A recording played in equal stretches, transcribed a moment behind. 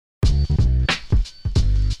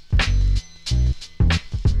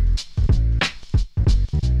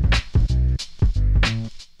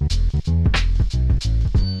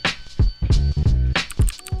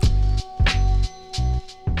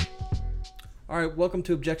All right, welcome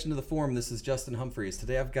to Objection to the Form. This is Justin Humphreys.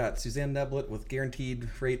 Today I've got Suzanne Neblett with Guaranteed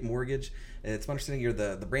Rate Mortgage. It's my understanding you're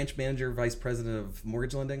the branch manager, vice president of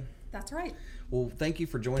mortgage lending. That's right. Well, thank you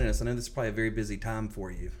for joining us. I know this is probably a very busy time for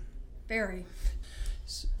you. Very.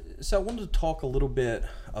 So I wanted to talk a little bit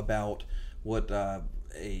about what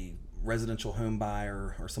a residential home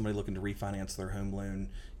buyer or somebody looking to refinance their home loan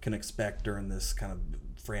can expect during this kind of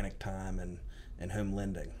frantic time in home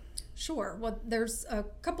lending. Sure. Well, there's a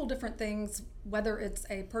couple different things, whether it's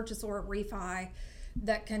a purchase or a refi,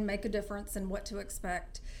 that can make a difference in what to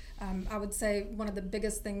expect. I would say one of the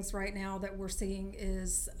biggest things right now that we're seeing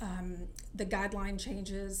is the guideline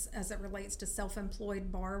changes as it relates to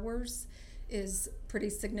self-employed borrowers is pretty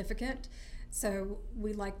significant. So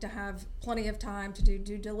we like to have plenty of time to do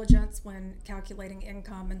due diligence when calculating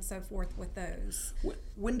income and so forth with those.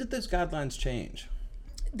 When did those guidelines change?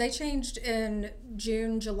 They changed in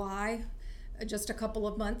June, July, just a couple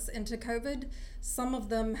of months into COVID. Some of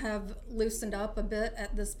them have loosened up a bit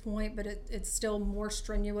at this point, but it's still more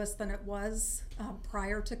strenuous than it was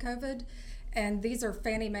prior to COVID. And these are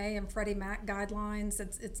Fannie Mae and Freddie Mac guidelines.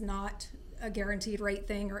 It's not a guaranteed rate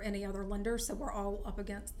thing or any other lender, so we're all up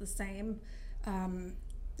against the same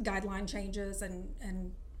guideline changes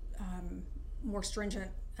and more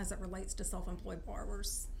stringent as it relates to self-employed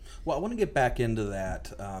borrowers. Well, I want to get back into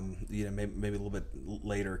that, maybe a little bit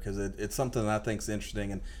later, because it's something that I think is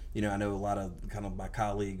interesting. And, I know a lot of kind of my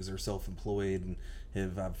colleagues are self-employed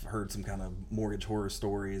and I've heard some kind of mortgage horror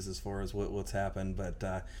stories as far as what's happened. But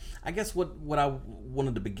I guess what I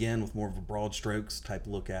wanted to begin with more of a broad strokes type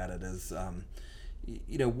look at it is,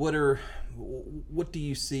 what do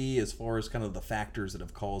you see as far as kind of the factors that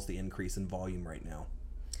have caused the increase in volume right now?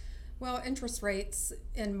 Well, interest rates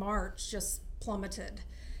in March just plummeted.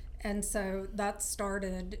 And so that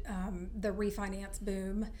started the refinance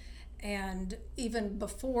boom. And even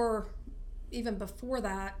before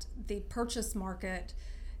that, the purchase market,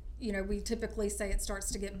 we typically say it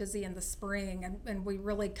starts to get busy in the spring, and we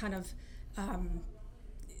really kind of,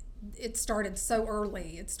 it started so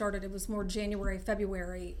early. It was more January,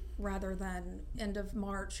 February, rather than end of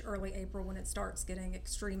March, early April, when it starts getting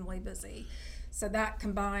extremely busy. So that,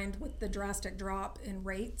 combined with the drastic drop in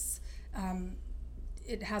rates,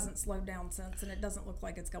 it hasn't slowed down since, and it doesn't look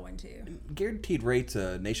like it's going to. Guaranteed Rate's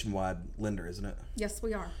a nationwide lender, isn't it? Yes,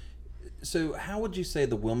 we are. So how would you say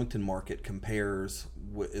the Wilmington market compares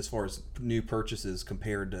as far as new purchases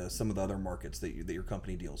compared to some of the other markets that your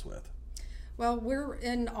company deals with? Well, we're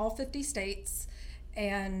in all 50 states,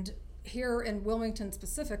 and here in Wilmington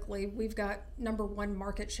specifically, we've got number one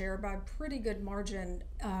market share by a pretty good margin.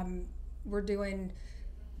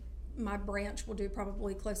 My branch will do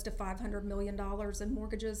probably close to $500 million in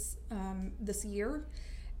mortgages this year.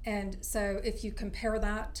 And so if you compare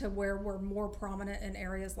that to where we're more prominent in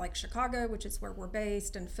areas like Chicago, which is where we're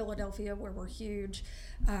based, and Philadelphia, where we're huge,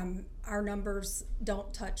 our numbers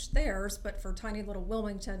don't touch theirs. But for tiny little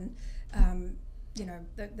Wilmington,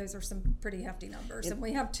 those are some pretty hefty numbers. And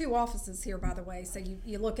we have two offices here, by the way. So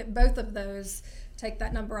you look at both of those, take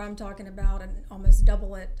that number I'm talking about and almost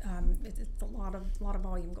double it. It's a lot of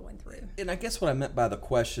volume going through. And I guess what I meant by the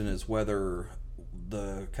question is whether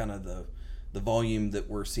the volume that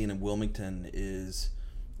we're seeing in Wilmington is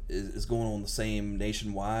going on the same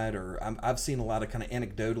nationwide, or I've seen a lot of kind of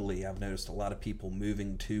anecdotally, I've noticed a lot of people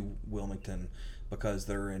moving to Wilmington because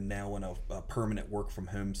they're now in a permanent work from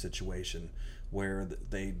home situation where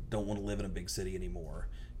they don't want to live in a big city anymore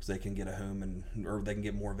because they can get a home or they can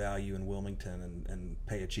get more value in Wilmington and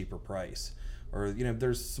pay a cheaper price. Or,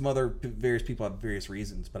 there's some other various people have various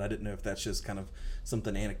reasons, but I didn't know if that's just kind of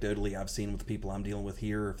something anecdotally I've seen with the people I'm dealing with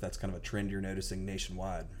here, or if that's kind of a trend you're noticing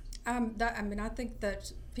nationwide. I think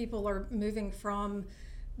that people are moving from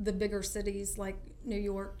the bigger cities like New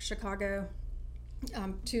York, Chicago,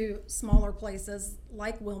 to smaller places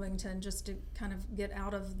like Wilmington, just to kind of get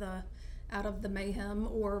out of the mayhem,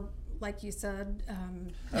 or like you said.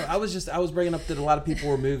 I was bringing up that a lot of people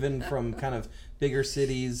were moving from kind of bigger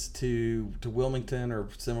cities to Wilmington or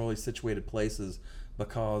similarly situated places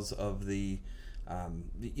because of the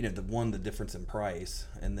difference in price,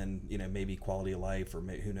 and then maybe quality of life, or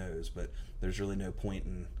who knows. But there's really no point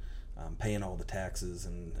in paying all the taxes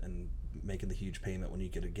and making the huge payment when you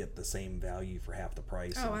could get the same value for half the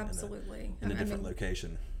price. Oh, absolutely. In a different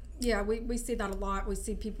location. Yeah, we see that a lot. We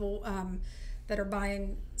see people that are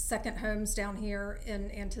buying second homes down here in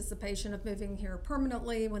anticipation of moving here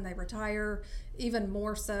permanently when they retire, even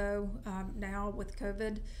more so now with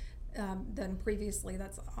COVID than previously.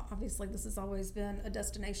 That's obviously, this has always been a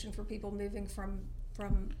destination for people moving from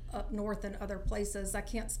up north and other places. I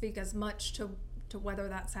can't speak as much to to whether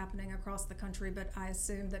that's happening across the country, but I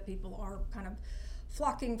assume that people are kind of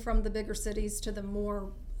flocking from the bigger cities to the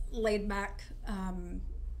more laid back,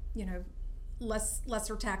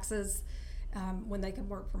 lesser taxes when they can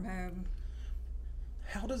work from home.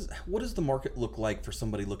 What does the market look like for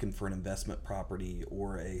somebody looking for an investment property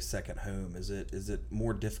or a second home? Is it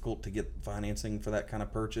more difficult to get financing for that kind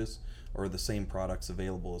of purchase, or are the same products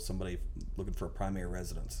available as somebody looking for a primary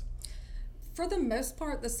residence? For the most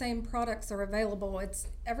part, the same products are available. It's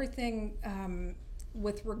everything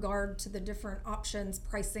with regard to the different options,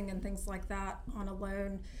 pricing, and things like that on a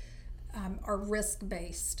loan are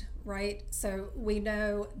risk-based, right? So we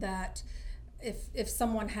know that if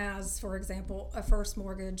someone has, for example, a first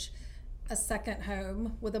mortgage, a second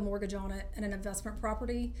home with a mortgage on it, and an investment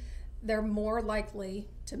property, they're more likely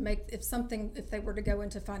to if they were to go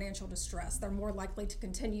into financial distress, they're more likely to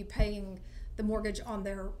continue paying the mortgage on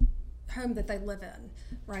their home that they live in,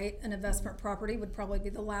 right? An investment property would probably be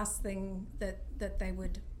the last thing that they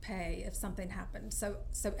would pay if something happened. So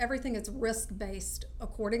everything is risk-based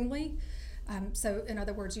accordingly. So in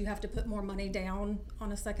other words, you have to put more money down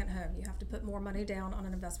on a second home. You have to put more money down on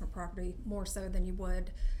an investment property, more so than you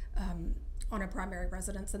would on a primary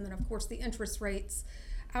residence. And then of course the interest rates,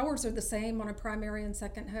 ours are the same on a primary and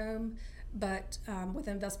second home, but with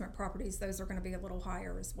investment properties, those are going to be a little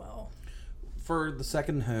higher as well. For the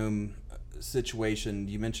second home situation,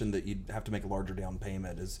 you mentioned that you'd have to make a larger down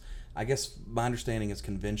payment. I guess my understanding is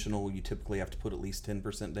conventional, you typically have to put at least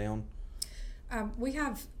 10% down? We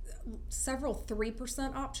have several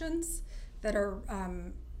 3% options that are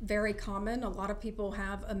very common. A lot of people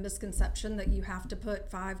have a misconception that you have to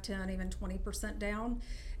put 5, 10, even 20% down,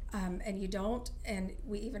 and you don't. And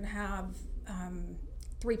we even have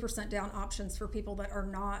 3% down options for people that are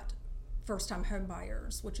not first-time home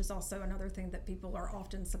buyers, which is also another thing that people are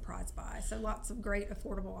often surprised by. So lots of great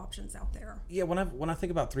affordable options out there. Yeah, when I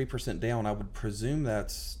think about 3% down, I would presume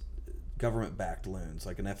that's government-backed loans,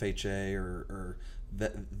 like an FHA or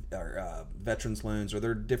veterans loans. Are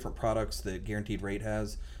there different products that Guaranteed Rate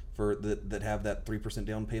has that have that 3%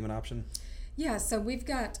 down payment option? Yeah, so we've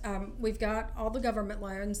got all the government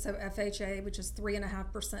loans. So FHA, which is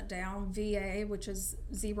 3.5% down, VA, which is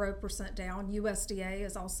 0% down, USDA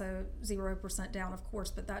is also 0% down, of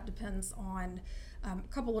course, but that depends on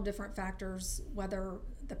a couple of different factors, whether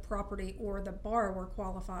the property or the borrower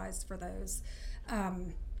qualifies for those.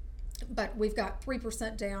 But we've got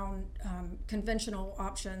 3% down conventional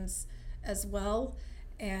options as well,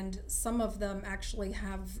 and some of them actually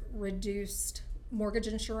have reduced mortgage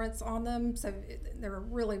insurance on them, so they're a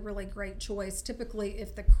really, really great choice. Typically,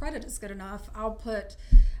 if the credit is good enough, I'll put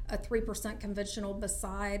a 3% conventional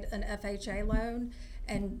beside an FHA loan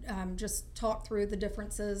and just talk through the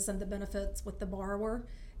differences and the benefits with the borrower,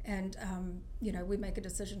 and we make a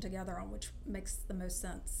decision together on which makes the most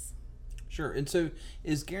sense. Sure. And so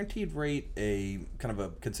is Guaranteed Rate a kind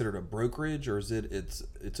of considered a brokerage, or is it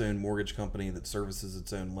its own mortgage company that services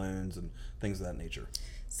its own loans and things of that nature?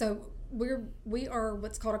 So we are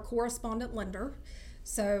what's called a correspondent lender.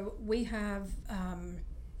 So we have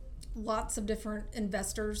lots of different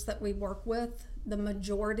investors that we work with. The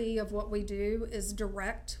majority of what we do is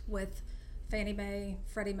direct with Fannie Mae,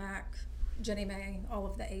 Freddie Mac, Ginnie Mae, all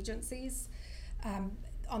of the agencies.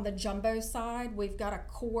 On the jumbo side, we've got a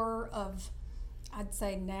core of, I'd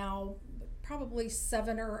say now, probably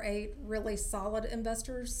 7 or 8 really solid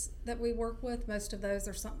investors that we work with. Most of those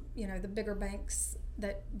are the bigger banks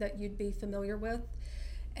that you'd be familiar with.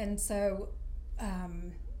 And so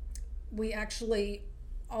we actually,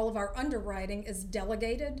 all of our underwriting is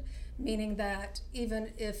delegated, meaning that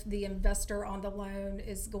even if the investor on the loan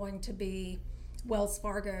is going to be Wells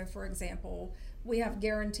Fargo, for example, we have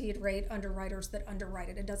Guaranteed Rate underwriters that underwrite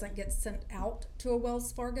it. It doesn't get sent out to a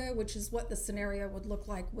Wells Fargo, which is what the scenario would look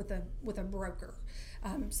like with a broker.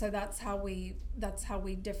 So that's how we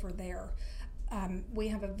differ there. We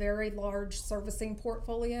have a very large servicing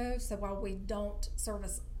portfolio, so while we don't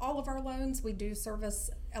service all of our loans, we do service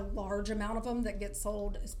a large amount of them that get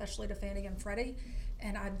sold, especially to Fannie and Freddie.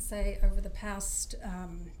 And I'd say over the past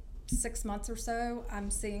 6 months or so, I'm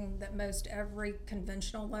seeing that most every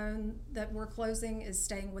conventional loan that we're closing is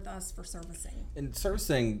staying with us for servicing. And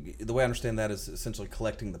servicing, the way I understand that, is essentially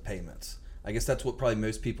collecting the payments. I guess that's what probably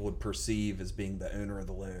most people would perceive as being the owner of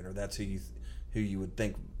the loan, or that's who you would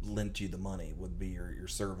think lent you the money would be your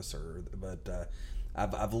servicer. But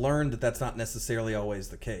I've learned that that's not necessarily always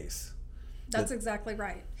the case. That's exactly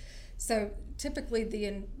right. So typically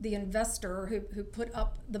the investor who put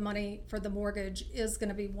up the money for the mortgage is going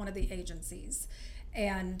to be one of the agencies.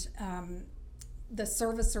 And the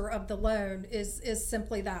servicer of the loan is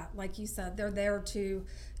simply that. Like you said, they're there to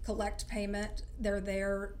collect payment. They're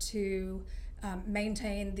there to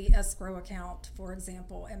maintain the escrow account, for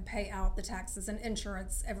example, and pay out the taxes and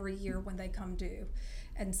insurance every year when they come due.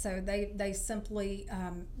 And so they simply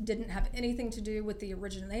didn't have anything to do with the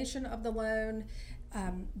origination of the loan.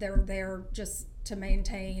 They're there just to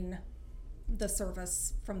maintain the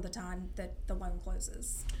service from the time that the loan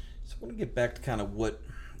closes. So I want to get back to kind of what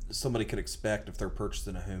somebody could expect if they're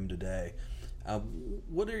purchasing a home today.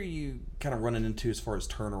 What are you kind of running into as far as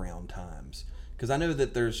turnaround times? Because I know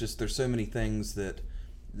that there's so many things that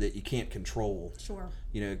you can't control. Sure.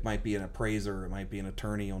 You know, it might be an appraiser, it might be an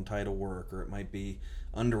attorney on title work, or it might be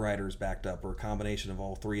underwriters backed up, or a combination of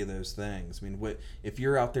all three of those things. I mean, if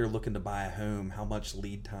you're out there looking to buy a home, how much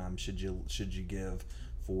lead time should you give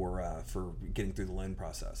for getting through the loan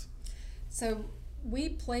process? So we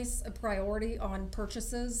place a priority on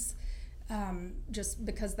purchases just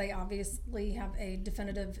because they obviously have a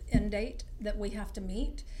definitive end date that we have to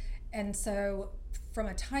meet. And so from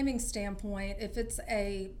a timing standpoint, if it's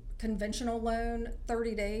a conventional loan,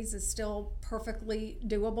 30 days is still perfectly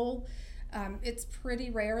doable. It's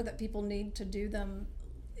pretty rare that people need to do them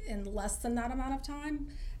in less than that amount of time.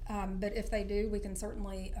 But if they do, we can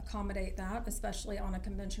certainly accommodate that, especially on a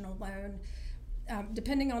conventional loan.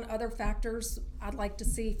 Depending on other factors, I'd like to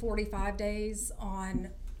see 45 days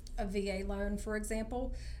on a VA loan, for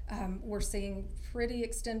example. We're seeing pretty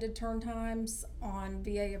extended turn times on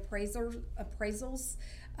VA appraisals,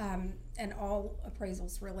 and all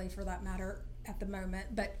appraisals really for that matter at the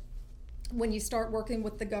moment. But when you start working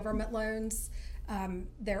with the government loans,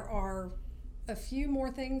 there are a few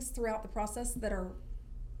more things throughout the process that are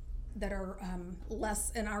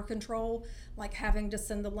less in our control, like having to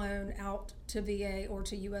send the loan out to VA or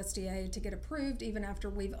to USDA to get approved even after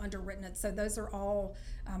we've underwritten it. So those are all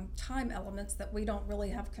time elements that we don't really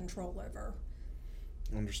have control over.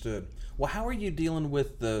 Understood. Well, how are you dealing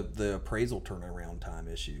with the appraisal turnaround time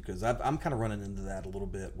issue? Because I'm kind of running into that a little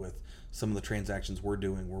bit with some of the transactions we're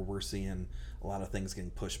doing, where we're seeing a lot of things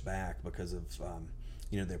getting pushed back because of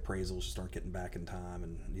the appraisals just aren't getting back in time,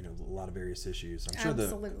 and a lot of various issues. I'm sure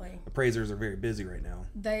Absolutely. The appraisers are very busy right now.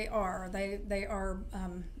 They are. They are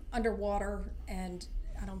underwater, and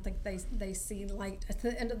I don't think they see light at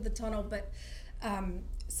the end of the tunnel. But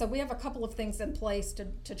so we have a couple of things in place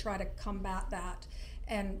to try to combat that.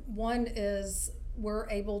 And one is we're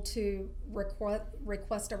able to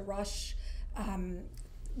request a rush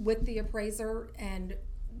with the appraiser, and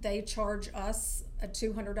they charge us a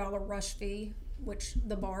 $200 rush fee, which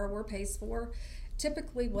the borrower pays for.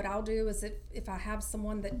 Typically what I'll do is if I have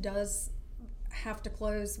someone that does have to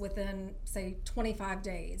close within, say, 25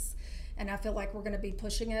 days, and I feel like we're going to be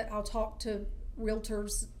pushing it, I'll talk to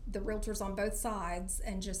the realtors on both sides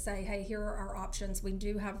and just say, hey, here are our options. We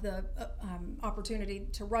do have the opportunity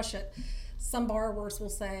to rush it. Some borrowers will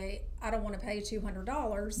say, I don't want to pay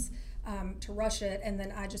 $200 to rush it, and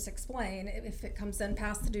then I just explain, if it comes in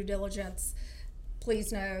past the due diligence,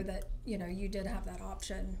 please know that you did have that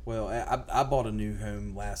option. Well, I bought a new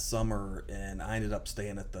home last summer, and I ended up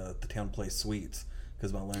staying at the Town Place Suites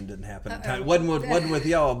because my loan didn't happen. It wasn't with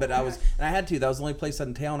y'all, but I had to. That was the only place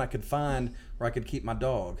in town I could find where I could keep my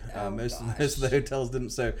dog. Most of the hotels didn't.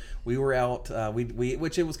 So we were out.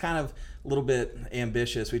 Which it was kind of a little bit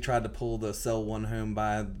ambitious. We tried to pull the sell one home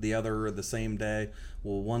buy the other the same day.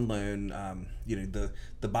 Well, one loan,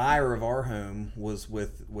 the buyer of our home was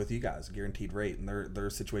with you guys, guaranteed rate, and their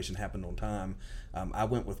situation happened on time. I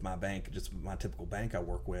went with my bank, just my typical bank I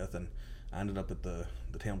work with, and I ended up at the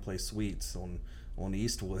Town Place Suites on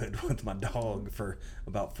Eastwood with my dog for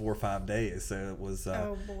about 4 or 5 days. So it was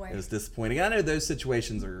it was disappointing. I know those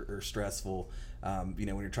situations are stressful. When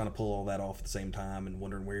you're trying to pull all that off at the same time and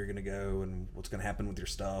wondering where you're going to go and what's going to happen with your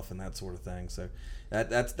stuff and that sort of thing. So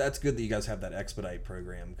that's good that you guys have that expedite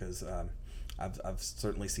program, because I've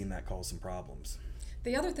certainly seen that cause some problems.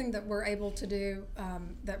 The other thing that we're able to do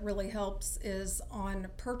that really helps is on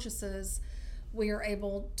purchases, we are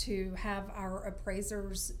able to have our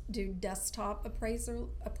appraisers do desktop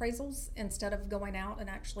appraisals instead of going out and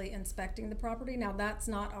actually inspecting the property. Now, that's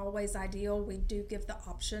not always ideal. We do give the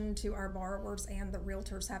option to our borrowers, and the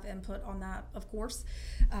realtors have input on that, of course.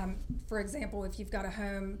 For example, if you've got a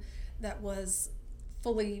home that was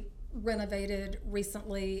fully renovated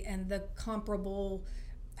recently and the comparable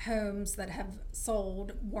homes that have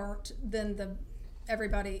sold weren't, then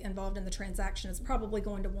everybody involved in the transaction is probably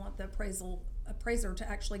going to want the appraiser to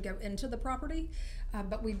actually go into the property,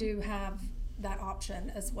 but we do have that option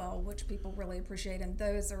as well, which people really appreciate, and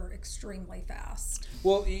those are extremely fast.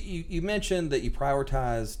 Well, you mentioned that you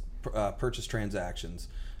prioritize purchase transactions,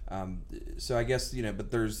 so I guess but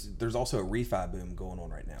there's also a refi boom going on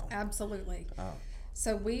right now. Absolutely.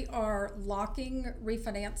 So we are locking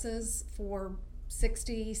refinances for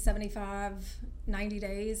 60, 75, 90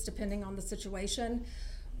 days, depending on the situation.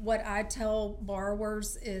 What I tell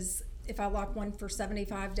borrowers is if I lock one for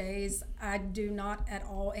 75 days, I do not at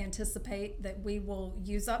all anticipate that we will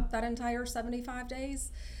use up that entire 75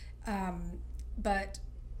 days. But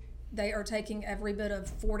they are taking every bit of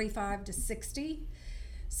 45 to 60.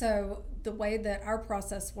 So the way that our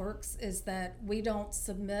process works is that we don't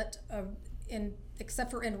submit,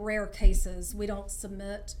 except for in rare cases, we don't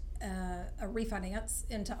submit a refinance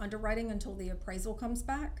into underwriting until the appraisal comes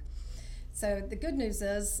back. So the good news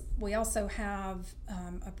is we also have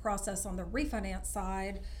a process on the refinance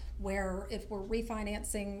side where if we're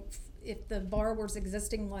refinancing, if the borrower's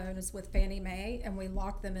existing loan is with Fannie Mae and we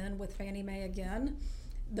lock them in with Fannie Mae again,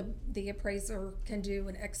 the appraiser can do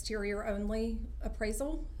an exterior only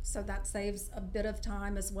appraisal. So that saves a bit of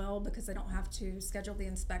time as well because they don't have to schedule the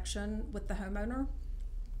inspection with the homeowner.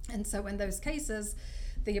 And so in those cases,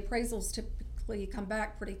 the appraisals typically come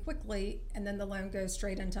back pretty quickly and then the loan goes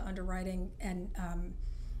straight into underwriting. And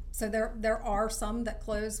so there are some that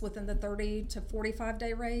close within the 30 to 45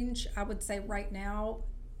 day range. I would say right now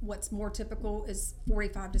what's more typical is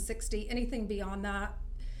 45 to 60. Anything beyond that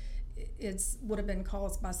would have been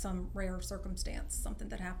caused by some rare circumstance, something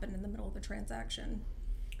that happened in the middle of the transaction.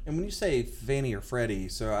 And when you say Fannie or Freddie,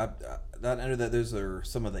 so I know that those are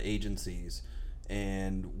some of the agencies.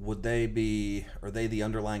 And are they the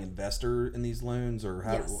underlying investor in these loans, or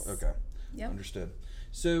how? Yes. Okay, Yep. Understood.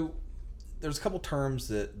 So there's a couple terms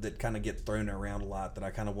that kind of get thrown around a lot that I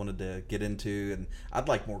kind of wanted to get into, and I'd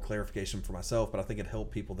like more clarification for myself, but I think it'd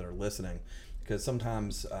help people that are listening because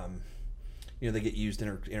sometimes they get used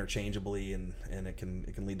interchangeably, and it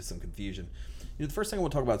can lead to some confusion. The first thing I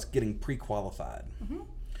want to talk about is getting pre-qualified. Mm-hmm.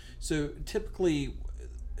 So typically,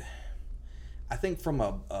 I think from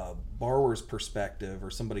a borrower's perspective or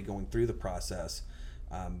somebody going through the process,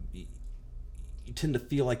 you tend to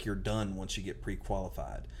feel like you're done once you get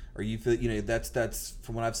pre-qualified, or you feel that's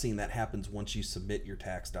from what I've seen that happens once you submit your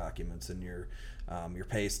tax documents and your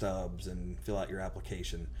pay stubs and fill out your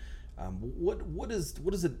application. What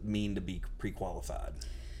does it mean to be pre-qualified?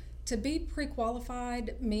 To be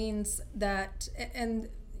pre-qualified means that, and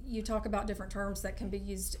you talk about different terms that can be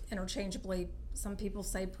used interchangeably. Some people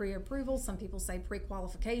say pre-approval, some people say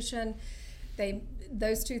pre-qualification.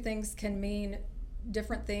 Those two things can mean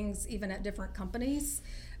different things even at different companies.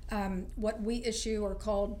 What we issue are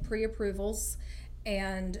called pre-approvals,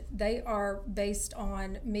 and they are based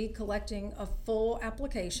on me collecting a full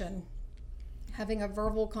application, having a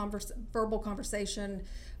verbal conversation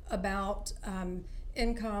about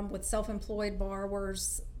income with self-employed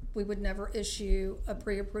borrowers. We would never issue a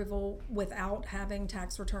pre-approval without having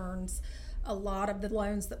tax returns. A lot of the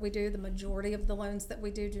loans that we do, the majority of the loans that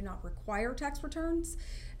we do not require tax returns.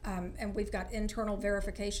 And we've got internal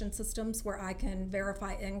verification systems where I can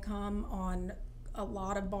verify income on a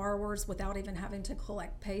lot of borrowers without even having to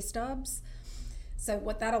collect pay stubs. So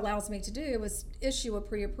what that allows me to do is issue a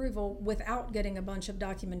pre-approval without getting a bunch of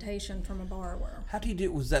documentation from a borrower. How do you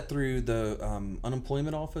do? Was that through the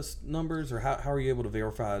unemployment office numbers, or how are you able to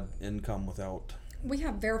verify income without? We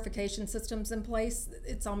have verification systems in place.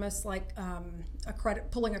 It's almost like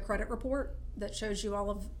pulling a credit report that shows you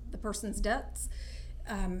all of the person's debts.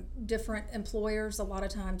 Different employers, a lot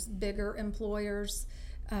of times bigger employers,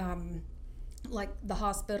 like the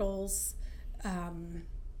hospitals,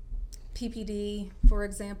 PPD, for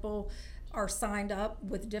example, are signed up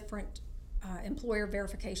with different employer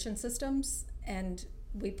verification systems, and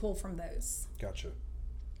we pull from those. Gotcha.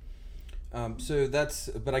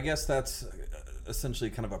 But I guess that's essentially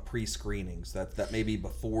kind of a pre-screening. So that may be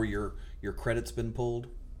before your credit's been pulled.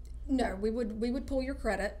 No, we would pull your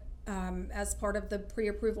credit as part of the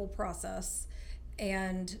pre-approval process,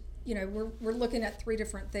 and we're looking at three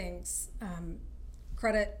different things: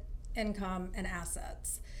 credit, income, and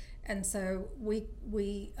assets. And so we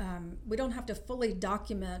don't have to fully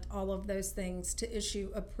document all of those things to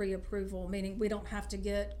issue a pre-approval, meaning we don't have to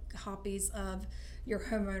get copies of your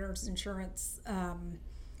homeowner's insurance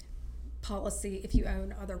policy if you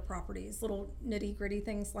own other properties. Little nitty-gritty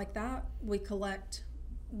things like that we collect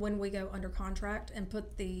when we go under contract and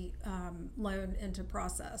put the loan into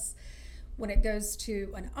process. When it goes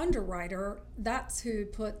to an underwriter, that's who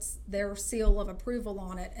puts their seal of approval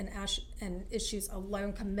on it and issues a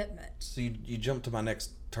loan commitment. So you jumped to my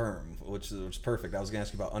next term, which is perfect. I was going to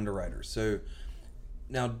ask you about underwriters. So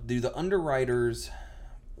now, do the underwriters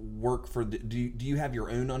work for? Do you have your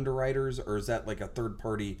own underwriters, or is that like a third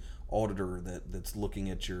party auditor that's looking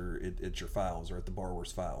at your files or at the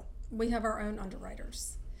borrower's file? We have our own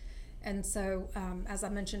underwriters, and so as I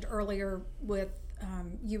mentioned earlier, with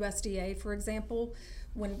USDA, for example,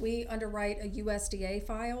 when we underwrite a USDA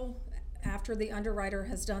file, after the underwriter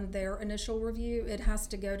has done their initial review, it has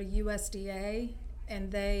to go to USDA,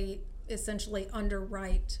 and they essentially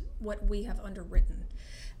underwrite what we have underwritten.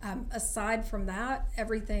 Aside from that,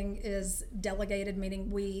 everything is delegated,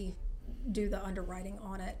 meaning we do the underwriting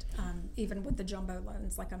on it, even with the jumbo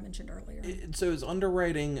loans, like I mentioned earlier. So is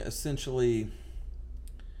underwriting essentially,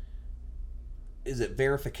 is it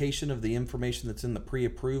verification of the information that's in the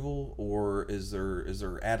pre-approval, or is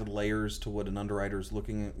there added layers to what an underwriter is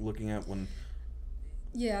looking at when?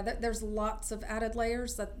 Yeah, there's lots of added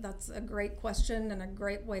layers. That's a great question and a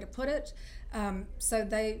great way to put it.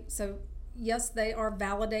 So yes, they are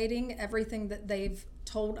validating everything that they've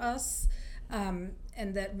told us,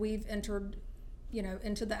 and that we've entered,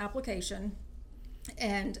 into the application.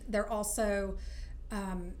 And they're also,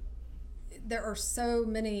 there are so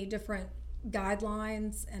many different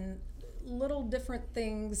guidelines and little different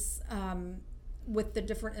things with the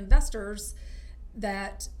different investors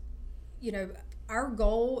that, our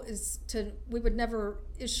goal is we would never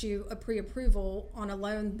issue a pre-approval on a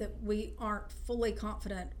loan that we aren't fully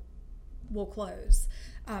confident will close.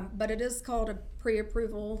 But it is called a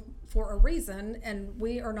pre-approval for a reason, and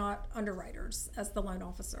we are not underwriters as the loan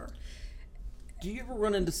officer. Do you ever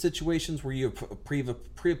run into situations where you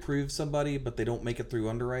pre-approve somebody but they don't make it through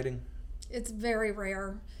underwriting? It's very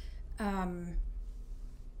rare.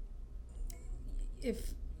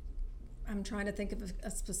 If I'm trying to think of a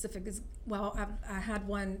specific, I had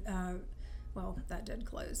one, that did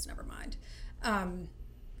close, never mind.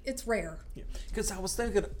 It's rare. Because I was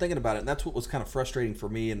thinking about it, and that's what was kind of frustrating for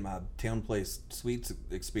me in my Town Place Suites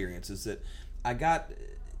experience, is that I got,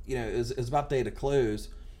 it was about day to close,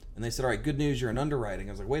 and they said, all right, good news, you're in underwriting.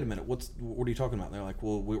 I was like, wait a minute, what are you talking about? And they're like,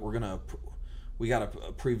 well, we got to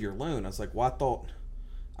approve your loan. I was like, well, I thought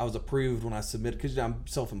I was approved when I submitted, because I'm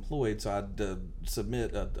self-employed, so I had to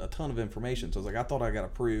submit a ton of information. So I was like, I thought I got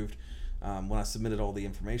approved when I submitted all the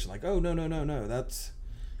information. Like, oh, no, that's...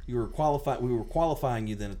 We were qualifying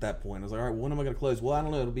you then at that point. I was like, all right, when am I going to close? Well, I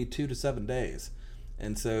don't know. It'll be 2 to 7 days.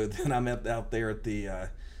 And so then I'm out there at the,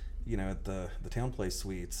 at the Town Place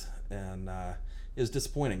Suites, and it was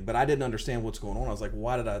disappointing. But I didn't understand what's going on. I was like,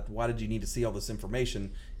 why did you need to see all this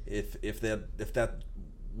information if that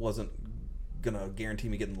wasn't going to guarantee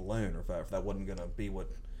me getting the loan, or if that wasn't going to be what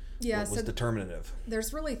was determinative?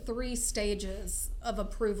 There's really 3 stages of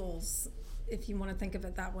approvals, if you want to think of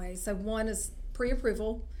it that way. So one is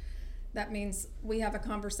pre-approval. That means we have a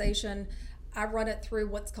conversation. I run it through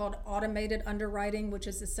what's called automated underwriting, which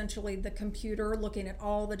is essentially the computer looking at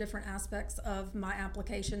all the different aspects of my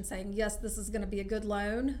application, saying, yes, this is going to be a good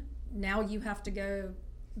loan. Now you have to go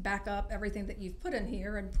back up everything that you've put in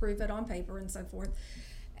here and prove it on paper and so forth.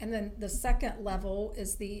 And then the second level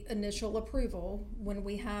is the initial approval, when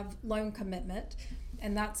we have loan commitment,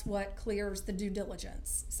 and that's what clears the due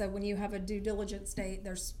diligence. So when you have a due diligence date,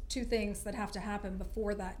 there's 2 things that have to happen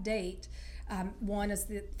before that date. One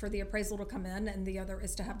is for the appraisal to come in, and the other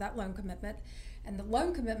is to have that loan commitment. And the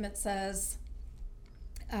loan commitment says,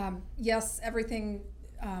 yes, everything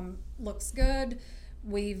looks good.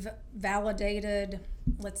 We've validated,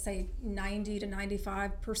 let's say, 90 to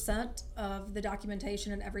 95% of the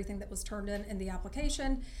documentation and everything that was turned in the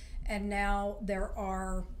application. And now there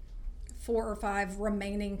are 4 or 5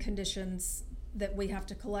 remaining conditions that we have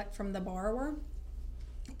to collect from the borrower.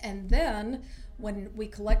 And then when we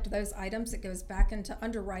collect those items, it goes back into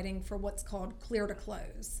underwriting for what's called clear to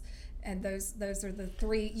close. And those are the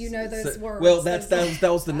 3, those words. Well, that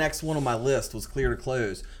was the next one on my list, was clear to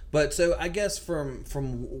close. But so I guess from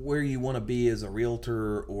where you want to be as a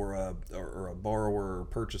realtor or a borrower or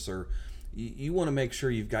purchaser, you want to make sure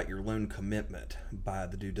you've got your loan commitment by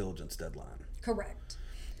the due diligence deadline. Correct.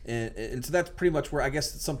 And so that's pretty much where I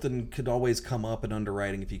guess something could always come up in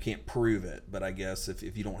underwriting if you can't prove it. But I guess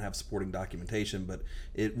if you don't have supporting documentation, but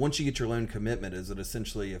once you get your loan commitment, is it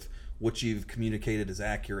essentially if what you've communicated is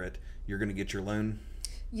accurate, you're going to get your loan?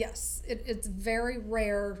 Yes, it's very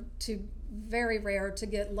rare to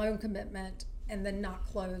get loan commitment and then not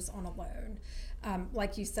close on a loan.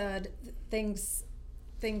 Like you said, things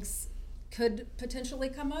could potentially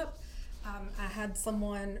come up. I had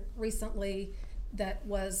someone recently that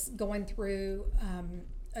was going through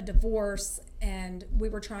a divorce, and we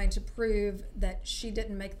were trying to prove that she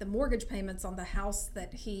didn't make the mortgage payments on the house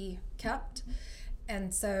that he kept.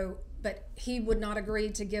 And so, but he would not agree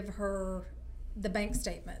to give her the bank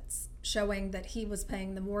statements showing that he was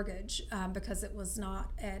paying the mortgage because it was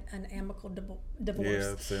not an amicable divorce. Yeah,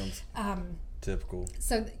 that sounds typical.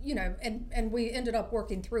 So, and we ended up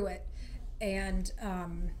working through it. And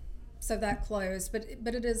so that closed, but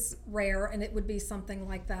it is rare, and it would be something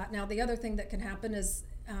like that. Now, the other thing that can happen is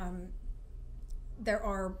there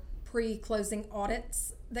are pre-closing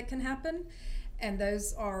audits that can happen, and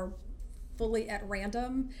those are fully at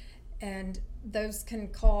random, and those can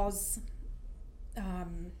cause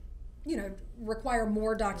require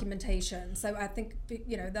more documentation. So I think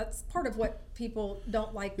that's part of what people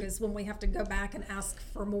don't like, is when we have to go back and ask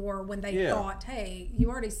for more when they thought, hey, you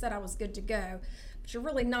already said I was good to go, but you're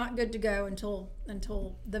really not good to go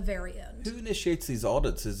until the very end. Who initiates these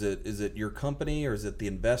audits? Is it your company, or is it the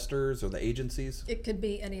investors or the agencies? It could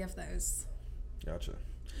be any of those. Gotcha.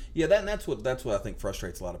 Yeah, that's what I think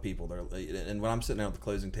frustrates a lot of people. And when I'm sitting down at the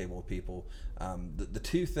closing table with people, the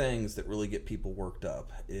two things that really get people worked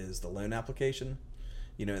up is the loan application,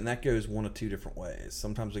 and that goes one of two different ways.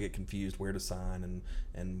 Sometimes they get confused where to sign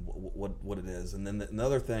and what it is, and then the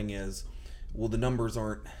other thing is, well, the numbers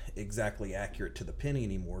aren't exactly accurate to the penny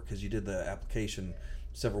anymore because you did the application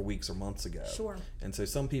several weeks or months ago. Sure. And so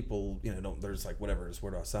some people, don't, there's like, whatever, just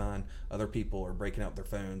where do I sign? Other people are breaking out their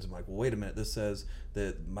phones and like, well, wait a minute, this says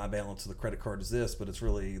that my balance of the credit card is this, but it's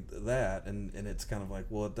really that. And it's kind of like,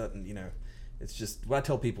 well, it doesn't, it's just, what I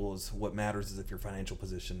tell people is what matters is if your financial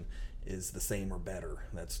position is the same or better.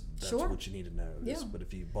 That's sure. what you need to know. Yeah. But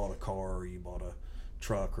if you bought a car, or you bought a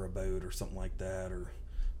truck or a boat or something like that, or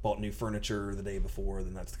bought new furniture the day before,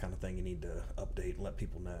 then that's the kind of thing you need to update and let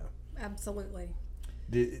people know. Absolutely.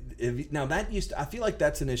 Now I feel like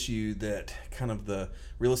that's an issue that kind of the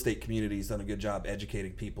real estate community's done a good job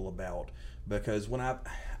educating people about, because when I've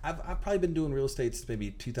probably been doing real estate since maybe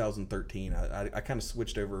 2013. I kind of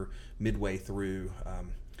switched over midway through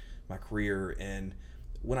my career, and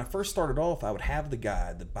when I first started off, I would have the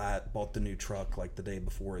guy that bought the new truck like the day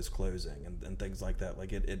before his closing and things like that.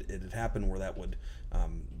 Like it had happened where that would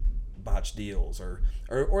botch deals, or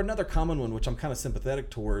another common one, which I'm kind of sympathetic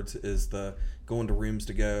towards, is the going to Rooms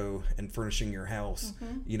to Go and furnishing your house,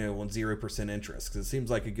 on 0% interest, because it seems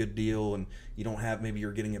like a good deal, and you don't have, maybe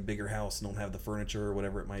you're getting a bigger house and don't have the furniture or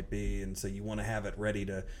whatever it might be, and so you want to have it ready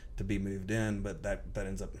to be moved in, but that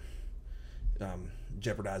ends up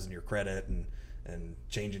jeopardizing your credit and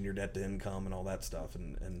changing your debt to income and all that stuff,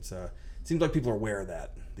 and so it seems like people are aware of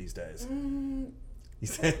that these days.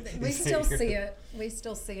 We still see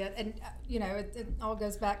it, and it all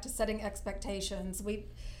goes back to setting expectations.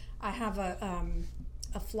 I have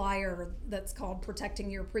a flyer that's called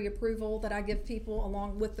Protecting Your Pre-Approval that I give people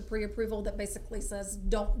along with the pre-approval, that basically says,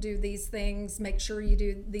 don't do these things, make sure you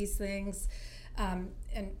do these things, and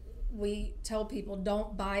we tell people,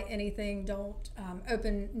 don't buy anything, don't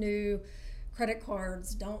open new credit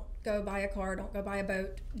cards, don't go buy a car, don't go buy a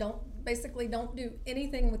boat, don't do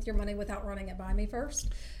anything with your money without running it by me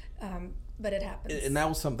first. But it happens. And that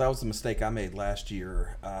was the mistake I made last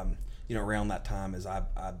year. Around that time, is I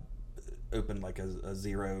opened like a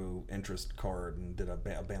zero interest card and did a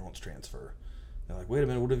balance transfer. They're like, wait a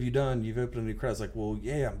minute, what have you done? You've opened a new credit. I was like, well,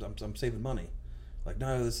 yeah, I'm saving money. Like,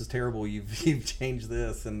 no, this is terrible. You've changed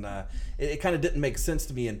this, and it kind of didn't make sense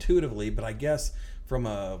to me intuitively. But I guess from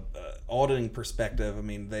a auditing perspective, I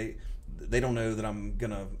mean, they don't know that I'm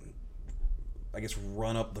gonna, I guess,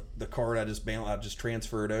 run up the card I just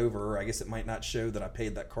transferred over. I guess it might not show that I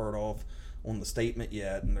paid that card off on the statement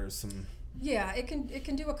yet, and there's some. Yeah, it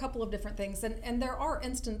can do a couple of different things, and there are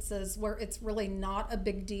instances where it's really not a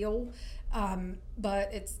big deal, but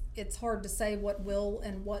it's hard to say what will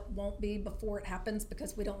and what won't be before it happens,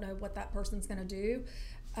 because we don't know what that person's going to do.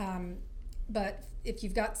 But if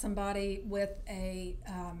you've got somebody with a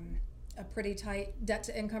pretty tight debt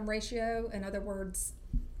to income ratio, in other words,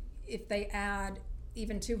 if they add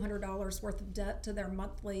even $200 worth of debt to their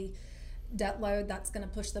monthly debt load, that's going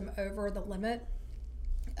to push them over the limit.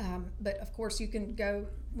 But of course, you can go,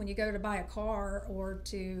 when you go to buy a car or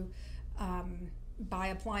to buy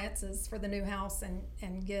appliances for the new house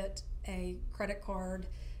and get a credit card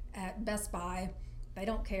at Best Buy, they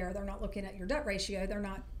don't care. They're not looking at your debt ratio. They're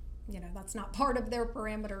not, that's not part of their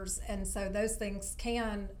parameters. And so those things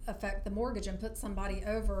can affect the mortgage and put somebody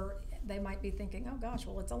over. They might be thinking, oh gosh,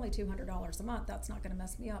 well, it's only $200 a month. That's not going to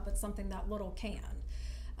mess me up. But something that little can.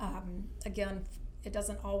 Again, it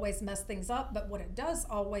doesn't always mess things up, but what it does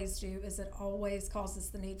always do is it always causes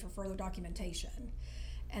the need for further documentation.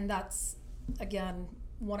 And that's, again,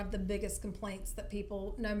 one of the biggest complaints that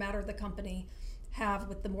people, no matter the company, have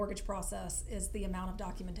with the mortgage process, is the amount of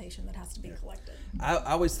documentation that has to be collected. I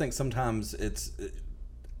always think sometimes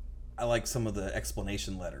I like some of the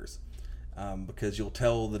explanation letters, because you'll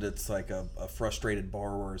tell that it's like a frustrated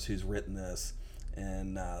borrower who's written this,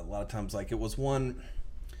 and a lot of times, like, it was one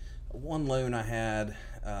loan I had,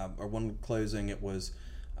 or one closing, it was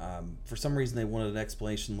For some reason, they wanted an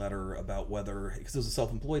explanation letter about whether, because it was a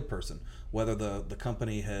self-employed person, whether the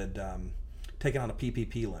company had taken out a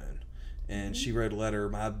PPP loan. And she wrote a letter,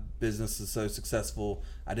 my business is so successful,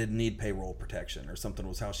 I didn't need payroll protection, or something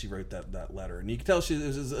was how she wrote that letter. And you could tell it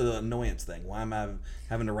was an annoyance thing. Why am I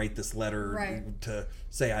having to write this letter to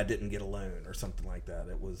say I didn't get a loan or something like that?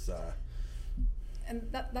 It was... And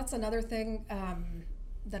that's another thing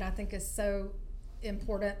that I think is so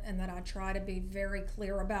important, and that I try to be very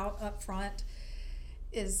clear about up front,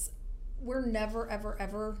 is we're never, ever,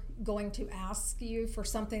 ever going to ask you for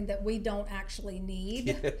something that we don't actually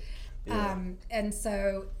need. Yeah. And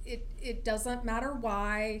so it doesn't matter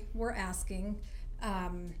why we're asking.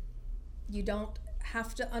 You don't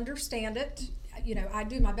have to understand it. I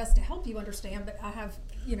do my best to help you understand, but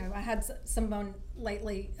I had someone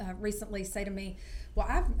recently say to me, well,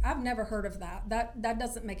 I've never heard of that. That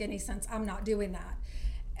doesn't make any sense. I'm not doing that.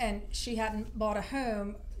 And she hadn't bought a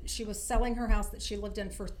home. She was selling her house that she lived in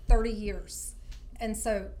for 30 years. And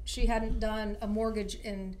so she hadn't done a mortgage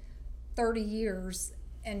in 30 years,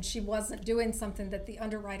 and she wasn't doing something that the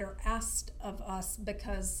underwriter asked of us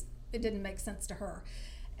because it didn't make sense to her.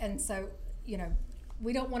 And so,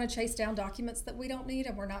 we don't want to chase down documents that we don't need,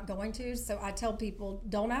 and we're not going to. So I tell people,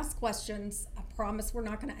 don't ask questions. I promise we're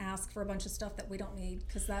not going to ask for a bunch of stuff that we don't need,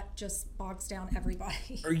 because that just bogs down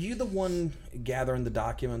everybody. Are you the one gathering the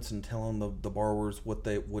documents and telling the borrowers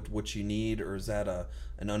what you need, or is that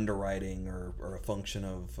an underwriting or a function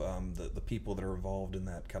of the people that are involved in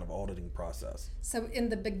that kind of auditing process? So in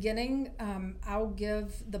the beginning, I'll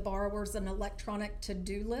give the borrowers an electronic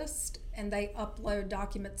to-do list, and they upload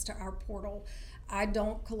documents to our portal. I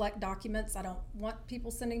don't collect documents. I don't want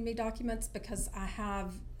people sending me documents, because I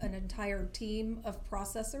have an entire team of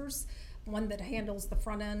processors, one that handles the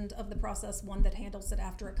front end of the process, one that handles it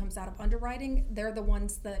after it comes out of underwriting. They're the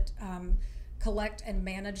ones that collect and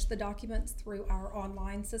manage the documents through our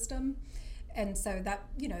online system. And so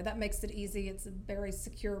that makes it easy. It's a very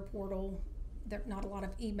secure portal. There's not a lot of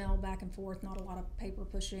email back and forth, not a lot of paper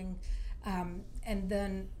pushing. And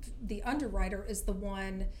then the underwriter is the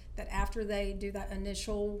one that, after they do that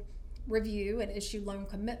initial review and issue loan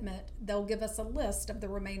commitment, they'll give us a list of the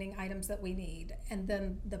remaining items that we need, and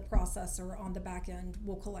then the processor on the back end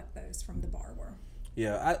will collect those from the borrower.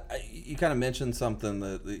 Yeah, you kind of mentioned something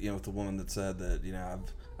that with the woman that said that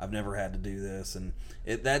I've never had to do this, and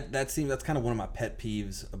that's kind of one of my pet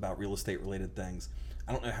peeves about real estate related things.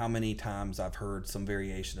 I don't know how many times I've heard some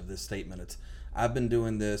variation of this statement. It's, I've been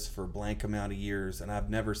doing this for blank amount of years and I've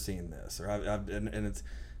never seen this, or and it's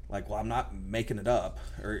like, well, I'm not making it up,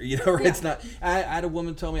 or it's not. I had a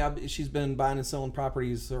woman tell me she's been buying and selling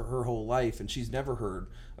properties her whole life, and she's never heard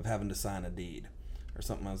of having to sign a deed or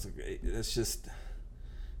something. I was like, it's just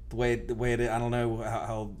the way it is. I don't know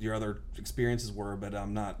how your other experiences were, but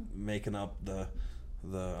I'm not making up the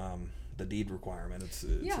deed requirement. It's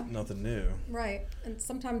nothing new. Right. And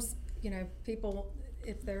sometimes, people,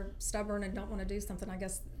 if they're stubborn and don't want to do something, I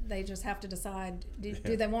guess they just have to decide,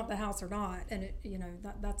 do they want the house or not? And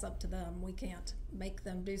that's up to them. We can't make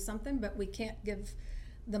them do something, but we can't give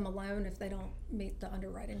them a loan if they don't meet the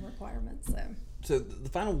underwriting requirements. So the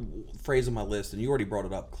final phrase on my list, and you already brought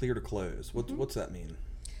it up, clear to close. What's that mean?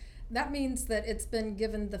 That means that it's been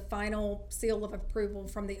given the final seal of approval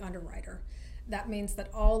from the underwriter. That means that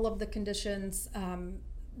all of the conditions,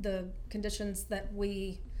 the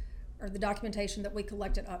documentation that we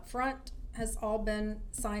collected up front has all been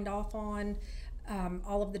signed off on.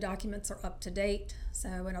 All of the documents are up to date.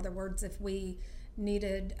 So in other words, if we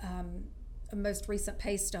needed a most recent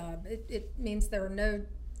pay stub, it means there are no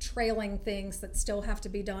trailing things that still have to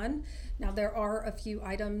be done. Now, there are a few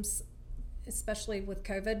items, especially with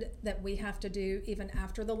COVID, that we have to do even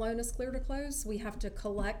after the loan is clear to close. We have to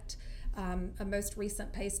collect a most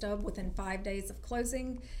recent pay stub within 5 days of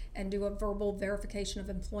closing and do a verbal verification of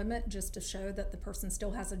employment, just to show that the person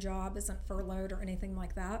still has a job, isn't furloughed or anything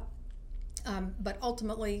like that. But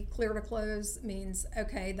ultimately, clear to close means,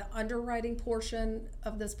 okay, the underwriting portion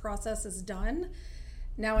of this process is done.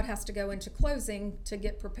 Now it has to go into closing to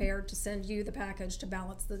get prepared to send you the package to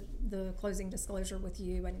balance the closing disclosure with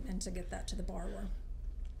you and to get that to the borrower.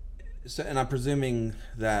 So, and I'm presuming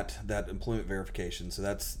that employment verification, so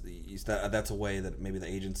that's a way that maybe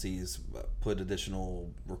the agencies put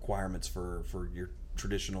additional requirements for your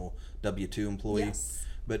traditional W-2 employee. Yes.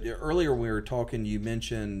 But earlier when we were talking, you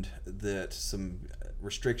mentioned that some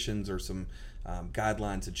restrictions or some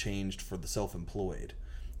guidelines had changed for the self-employed.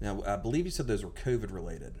 Now, I believe you said those were COVID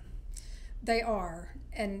related. They are,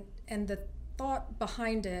 and the thought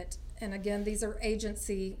behind it, and again, these are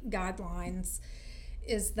agency guidelines,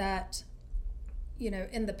 is that,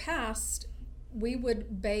 in the past, we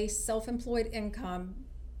would base self-employed income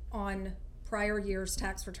on prior year's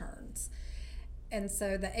tax returns. And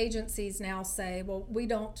so the agencies now say, well,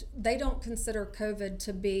 they don't consider COVID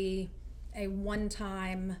to be a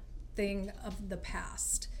one-time thing of the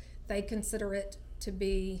past. They consider it to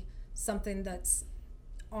be something that's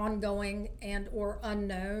ongoing and or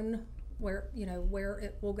unknown, where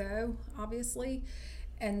it will go, obviously.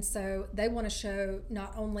 And so they want to show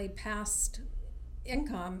not only past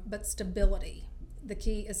income, but stability. The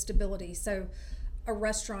key is stability. So a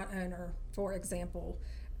restaurant owner, for example,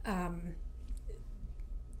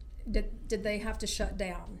 did they have to shut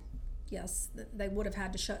down? Yes, they would have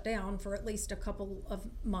had to shut down for at least a couple of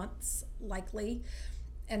months, likely.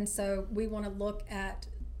 And so we want to look at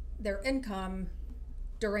their income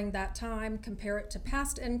during that time, compare it to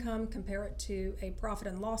past income, compare it to a profit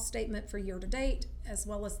and loss statement for year to date, as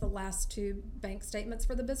well as the last 2 bank statements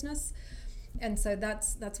for the business. And so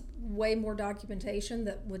that's way more documentation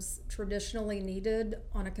that was traditionally needed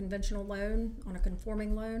on a conventional loan, on a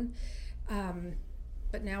conforming loan.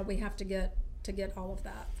 But now we have to get all of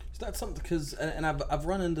that. So that's something, because, and I've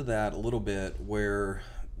run into that a little bit, where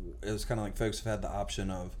it was kind of like folks have had the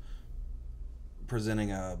option of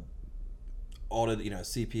presenting a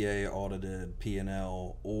CPA audited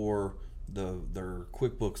P&L, or their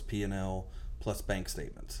QuickBooks P&L plus bank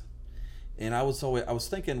statements. And I was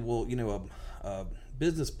thinking, well, a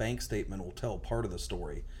business bank statement will tell part of the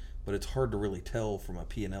story, but it's hard to really tell from a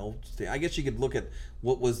P&L. I guess you could look at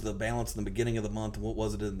what was the balance in the beginning of the month and what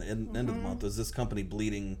was it in the end of the month. Is this company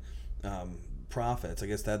bleeding profits? I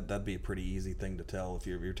guess that'd be a pretty easy thing to tell if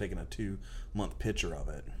you're taking a 2-month picture of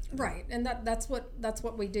it. Right, and that's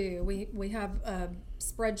what we do. We have a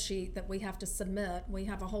spreadsheet that we have to submit. We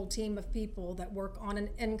have a whole team of people that work on an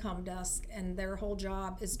income desk, and their whole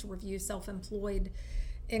job is to review self-employed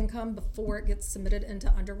income before it gets submitted into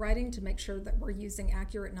underwriting to make sure that we're using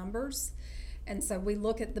accurate numbers. And so we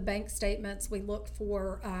look at the bank statements. We look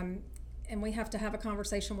for and we have to have a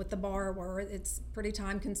conversation with the borrower. It's pretty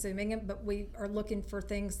time consuming, but we are looking for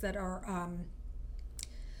things that are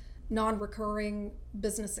non-recurring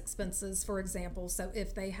business expenses, for example. So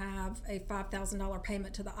if they have a $5,000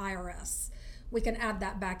 payment to the IRS, we can add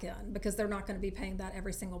that back in because they're not going to be paying that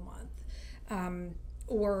every single month.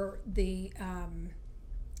 Or the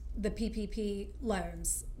PPP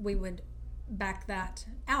loans, we would back that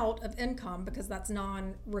out of income because that's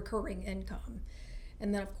non-recurring income.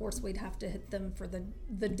 And then, of course, we'd have to hit them for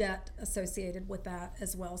the debt associated with that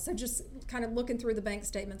as well. So just kind of looking through the bank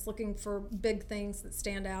statements, looking for big things that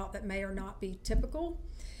stand out that may or not be typical,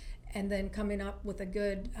 and then coming up with a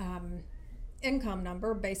good income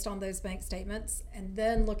number based on those bank statements, and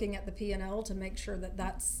then looking at the P&L to make sure that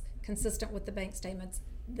that's consistent with the bank statements.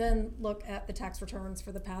 Then look at the tax returns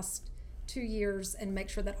for the past 2 years and make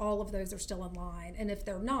sure that all of those are still in line. And if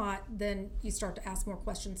they're not, then you start to ask more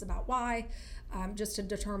questions about why, just to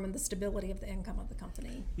determine the stability of the income of the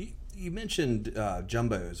company. You mentioned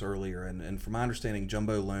jumbos earlier, and from my understanding,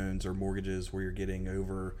 jumbo loans are mortgages where you're getting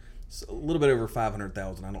over a little bit over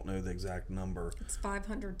 $500,000. I don't know the exact number. It's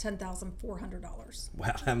 $510,400.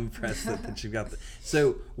 Wow, I'm impressed that you've got that.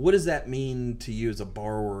 So, what does that mean to you as a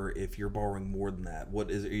borrower if you're borrowing more than that? What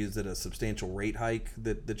is it a substantial rate hike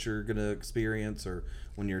that you're going to experience, or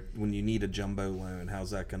when you need a jumbo loan,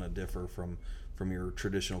 how's that going to differ from your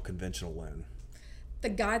traditional conventional loan?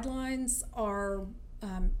 The guidelines are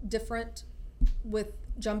different with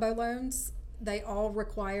jumbo loans. They all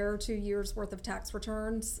require 2 years worth of tax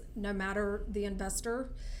returns, no matter the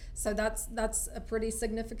investor. So that's a pretty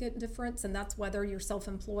significant difference, and that's whether you're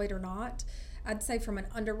self-employed or not. I'd say from an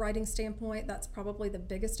underwriting standpoint, that's probably the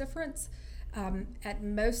biggest difference. At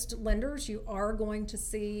most lenders, you are going to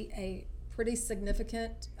see a pretty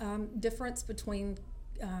significant difference between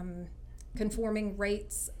conforming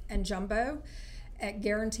rates and jumbo. At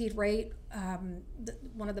guaranteed rate,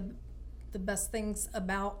 one of the best things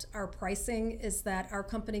about our pricing is that our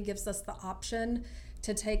company gives us the option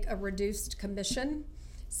to take a reduced commission.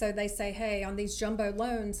 So they say, hey, on these jumbo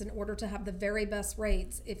loans, in order to have the very best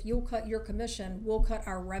rates, if you'll cut your commission, we'll cut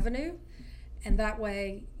our revenue. And that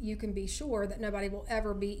way you can be sure that nobody will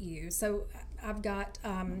ever beat you. So I've got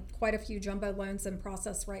quite a few jumbo loans in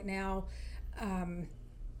process right now.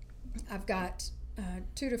 I've got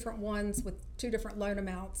 2 different ones with 2 different loan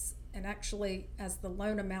amounts. And actually, as the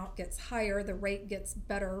loan amount gets higher, the rate gets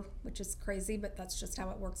better, which is crazy, but that's just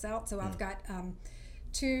how it works out. So I've got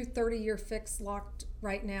 2 30-year fixed locked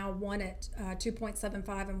right now, one at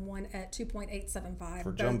 2.75 and one at 2.875,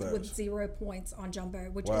 for both jumbos, with 0 points on jumbo,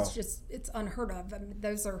 which wow. is just, it's unheard of. I mean,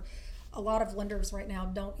 those are, a lot of lenders right now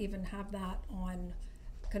don't even have that on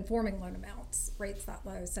conforming loan amounts, rates that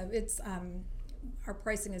low. So it's our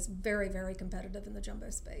pricing is very, very competitive in the jumbo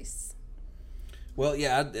space. Well,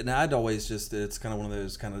 yeah, and I'd always just, it's kind of one of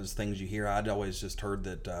those kind of just things you hear. I'd always just heard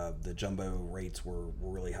that the jumbo rates were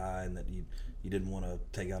really high and that you didn't want to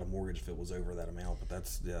take out a mortgage if it was over that amount. But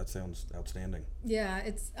that sounds outstanding. Yeah,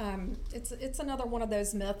 it's another one of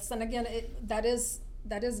those myths. And again, that is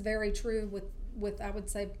very true with I would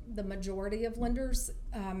say the majority of lenders.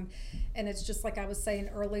 And it's just like I was saying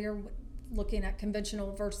earlier, looking at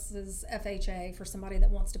conventional versus FHA for somebody that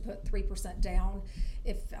wants to put 3% down.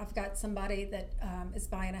 If I've got somebody that is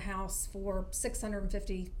buying a house for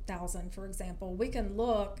 $650,000, for example, we can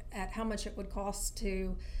look at how much it would cost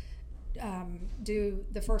to do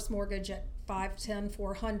the first mortgage at $510,000,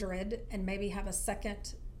 $400,000, and maybe have a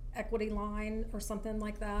second equity line or something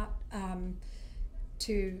like that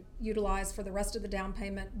to utilize for the rest of the down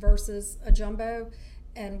payment versus a jumbo.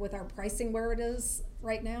 And with our pricing where it is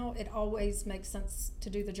right now, it always makes sense to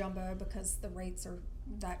do the jumbo because the rates are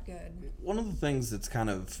that good. One of the things that's kind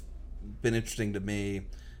of been interesting to me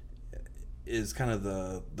is kind of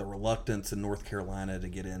the reluctance in North Carolina to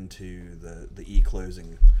get into the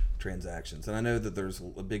e-closing transactions. And I know that there's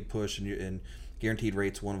a big push, and Guaranteed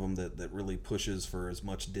Rate's one of them that really pushes for as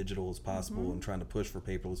much digital as possible and trying to push for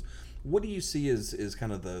paperless. What do you see as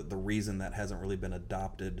kind of the reason that hasn't really been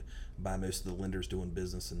adopted by most of the lenders doing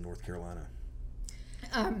business in North Carolina?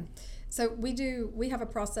 So we have a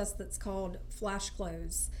process that's called flash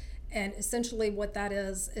close, and essentially what that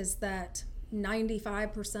is that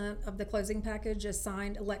 95% of the closing package is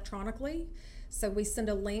signed electronically. So we send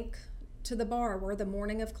a link to the borrower the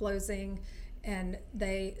morning of closing, and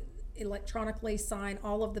they electronically sign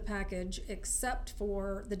all of the package except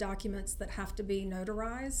for the documents that have to be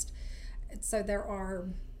notarized. So there are,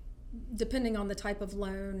 depending on the type of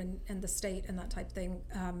loan and the state and that type of thing,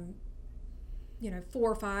 4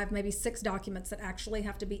 or 5, maybe 6 documents that actually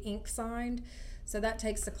have to be ink signed. So that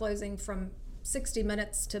takes the closing from 60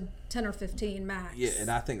 minutes to 10 or 15 max. Yeah, and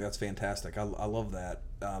I think that's fantastic. I love that.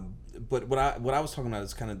 But what I was talking about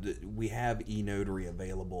is kind of, we have e-notary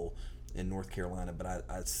available in North Carolina, but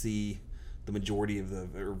I see the majority of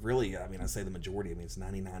I say the majority, it's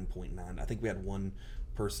 99.9. I think we had one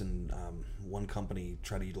person, one company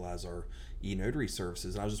try to utilize our e-notary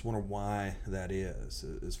services, and I was just wondering why that is,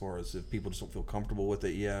 as far as if people just don't feel comfortable with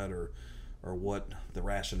it yet, or what the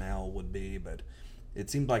rationale would be. But it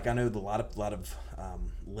seemed like, I know a lot of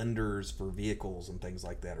lenders for vehicles and things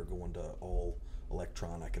like that are going to all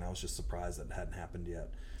electronic, and I was just surprised that it hadn't happened yet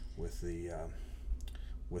with the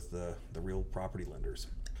real property lenders.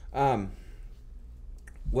 One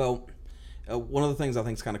of the things I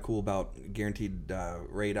think is kind of cool about Guaranteed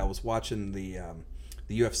Rate, I was watching the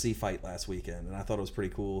UFC fight last weekend, and I thought it was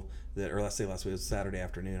pretty cool that, or let's say last week, it was Saturday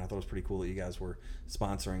afternoon. I thought it was pretty cool that you guys were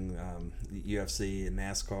sponsoring the UFC and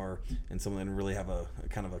NASCAR, and some of them really have a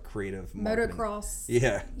kind of a creative marketing. Motocross.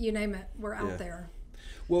 Yeah. You name it, we're out there.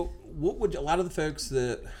 Well, what would a lot of the folks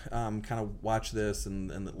that kind of watch this and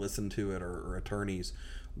that listen to it are attorneys?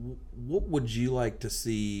 What would you like to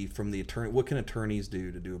see from the attorney? What can attorneys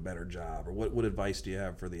do to do a better job, or what advice do you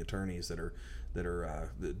have for the attorneys that are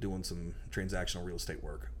doing some transactional real estate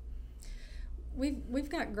work? We've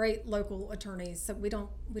got great local attorneys, so we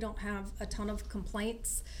don't have a ton of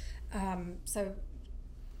complaints. So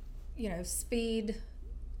speed,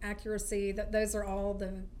 accuracy, those are all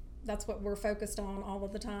that's what we're focused on all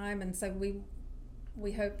of the time, and so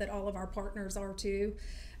we hope that all of our partners are too.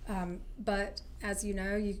 But as you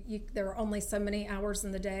know, there are only so many hours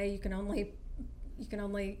in the day. You can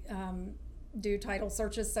only do title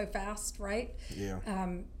searches so fast, right? Yeah.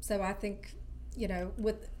 So I think,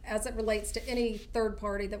 as it relates to any third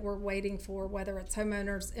party that we're waiting for, whether it's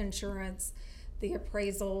homeowners insurance, the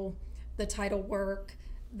appraisal, the title work,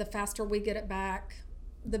 the faster we get it back,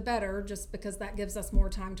 the better, just because that gives us more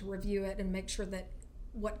time to review it and make sure that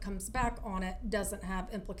what comes back on it doesn't have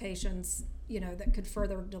implications, that could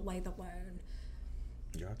further delay the loan.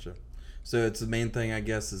 Gotcha. So it's the main thing, I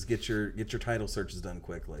guess, is get your title searches done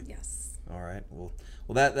quickly. Yes. All right. Well,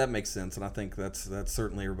 that makes sense, and I think that's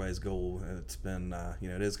certainly everybody's goal. It's been,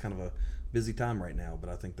 it is kind of a busy time right now,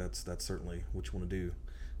 but I think that's certainly what you want to do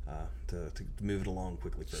to move it along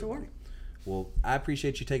quickly for everybody. Well, I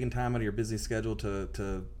appreciate you taking time out of your busy schedule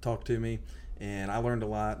to talk to me. And I learned a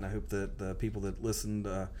lot, and I hope that the people that listened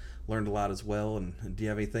learned a lot as well. And do you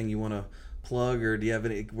have anything you want to plug, or do you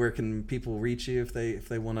have where can people reach you if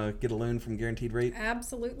they want to get a loan from Guaranteed Rate?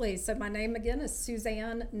 Absolutely. So my name again is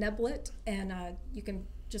Suzanne Neblett, and you can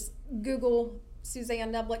just Google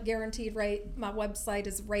Suzanne Neblett Guaranteed Rate. My website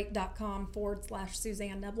is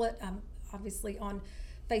rate.com/Suzanne Neblett. I'm obviously on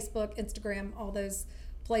Facebook, Instagram, all those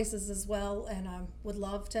places as well, and would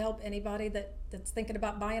love to help anybody that's thinking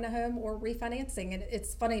about buying a home or refinancing. And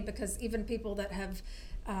it's funny because even people that have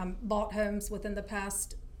bought homes within the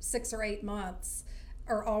past 6 or 8 months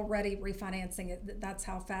are already refinancing it. That's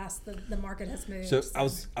how fast the market has moved. So I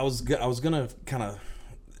was gonna kind of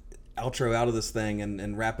outro out of this thing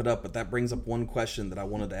and wrap it up, but that brings up one question that I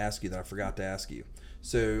wanted to ask you that I forgot to ask you.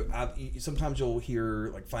 So sometimes you'll hear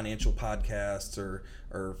like financial podcasts or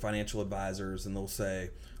financial advisors, and they'll say,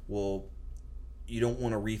 well, you don't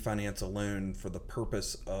want to refinance a loan for the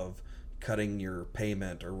purpose of cutting your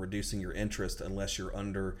payment or reducing your interest unless you're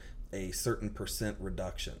under a certain percent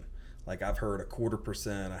reduction. Like I've heard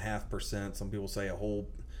 0.25%, 0.5%. Some people say a whole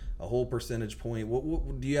percentage point.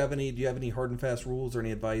 What do you have any hard and fast rules or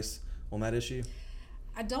any advice on that issue?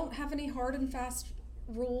 I don't have any hard and fast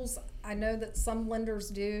rules. I know that some lenders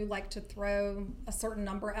do like to throw a certain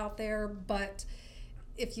number out there, but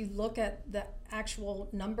if you look at the actual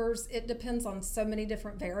numbers, it depends on so many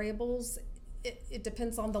different variables. It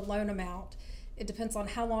depends on the loan amount. It depends on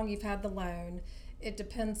how long you've had the loan. It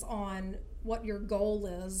depends on what your goal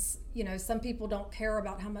is. You know, some people don't care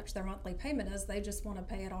about how much their monthly payment is. They just want to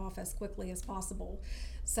pay it off as quickly as possible.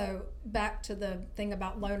 So back to the thing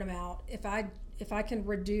about loan amount, if I can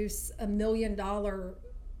reduce $1 million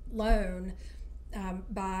loan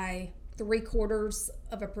by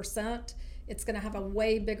 0.75%, it's going to have a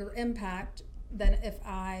way bigger impact than if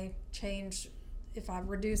I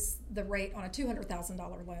reduce the rate on a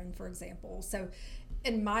 $200,000 loan, for example. So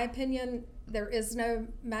in my opinion, there is no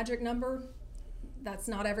magic number. That's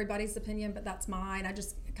not everybody's opinion, but that's mine. I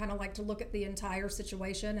just kind of like to look at the entire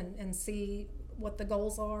situation and see what the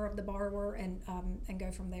goals are of the borrower and go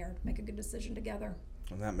from there, make a good decision together.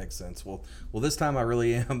 Well, that makes sense. Well, this time I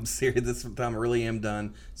really am serious. This time I really am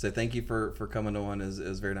done. So thank you for coming on. It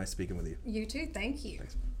was very nice speaking with you. You too. Thank you.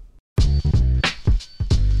 Thanks.